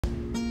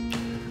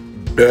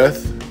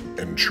Beth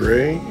and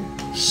Trey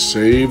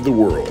save the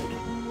world,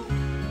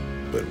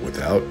 but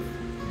without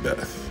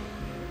Beth.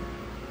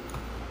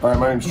 All right,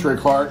 my name's Trey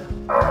Clark.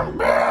 I'm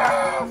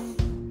Beth!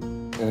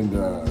 And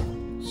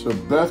so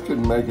Beth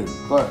couldn't make it,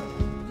 but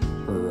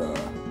her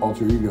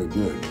alter ego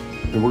did.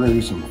 And we're going to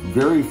do some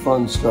very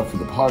fun stuff for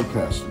the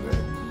podcast today.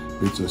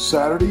 It's a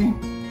Saturday,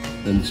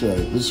 and this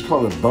is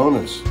called a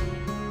bonus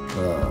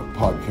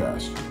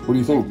podcast. What do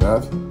you think,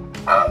 Beth?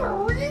 I'm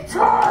a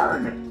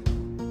retard!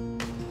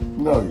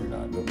 No, you're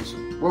not.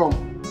 Well,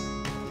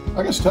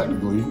 I guess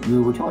technically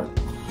you're retarded.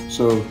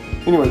 So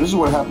anyway, this is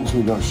what happens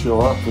when you don't show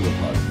up for the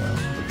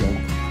podcast, okay?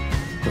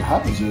 What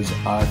happens is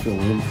I fill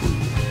in for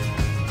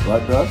you.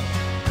 Right, Beth?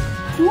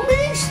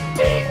 Me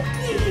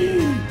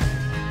stinky!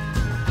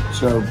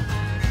 So,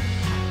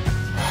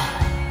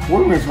 what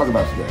are we going to talk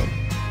about today?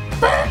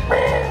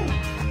 Batman!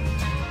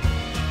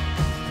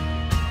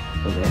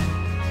 Okay.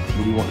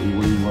 What do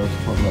you want us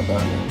to talk about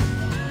Batman?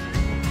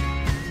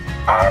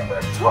 I'm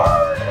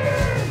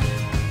retarded!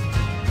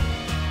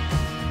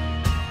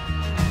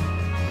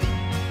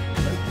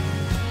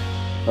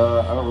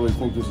 I don't really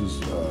think this is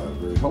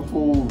very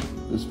helpful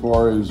as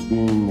far as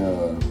being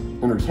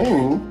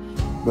entertaining,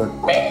 but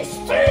Me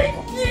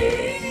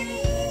stinky!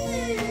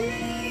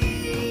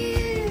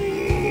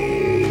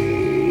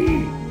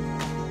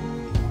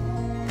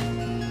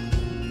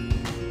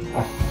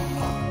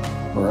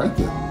 all right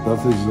then.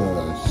 Beth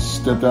has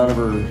stepped out of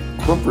her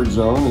comfort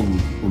zone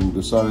and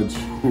decided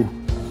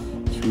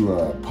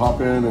to pop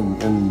in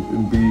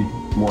and be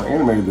more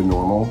animated than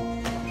normal.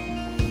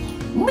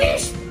 Me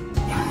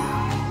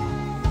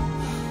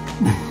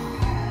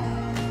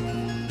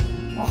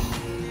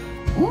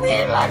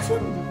Me likes to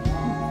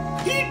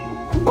eat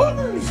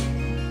boogers.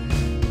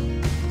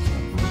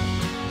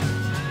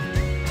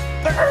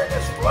 The earth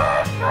is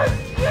flat, and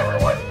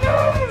everyone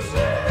knows it.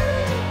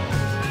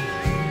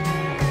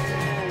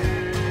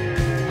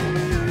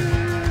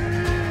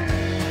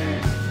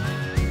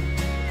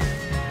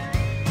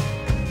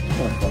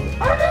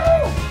 I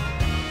know.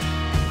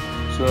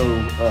 So,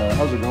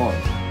 how's it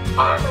going?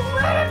 I'm a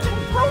radical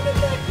prone to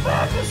make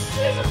bad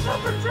decisions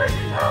after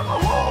drinking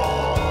alcohol.